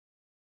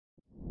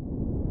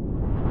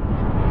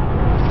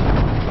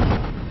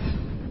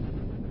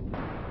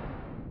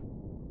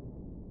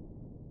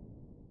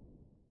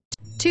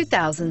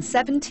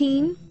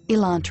2017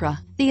 Elantra.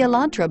 The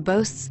Elantra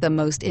boasts the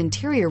most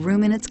interior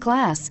room in its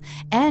class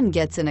and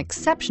gets an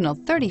exceptional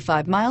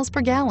 35 miles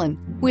per gallon.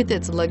 With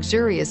its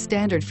luxurious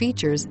standard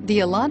features, the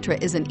Elantra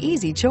is an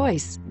easy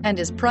choice and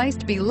is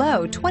priced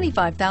below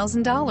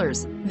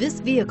 $25,000.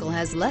 This vehicle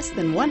has less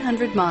than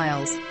 100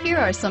 miles. Here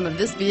are some of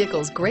this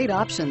vehicle's great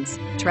options: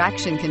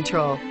 traction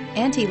control,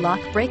 anti-lock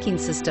braking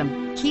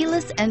system,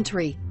 keyless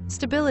entry,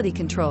 stability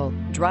control,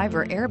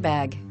 driver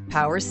airbag,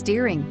 power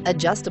steering,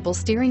 adjustable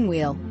steering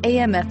wheel,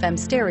 AM/FM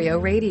stereo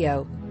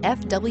radio,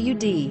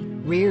 FWD,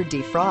 rear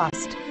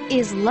defrost.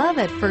 Is love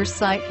at first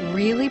sight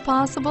really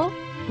possible?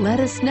 Let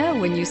us know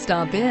when you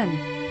stop in.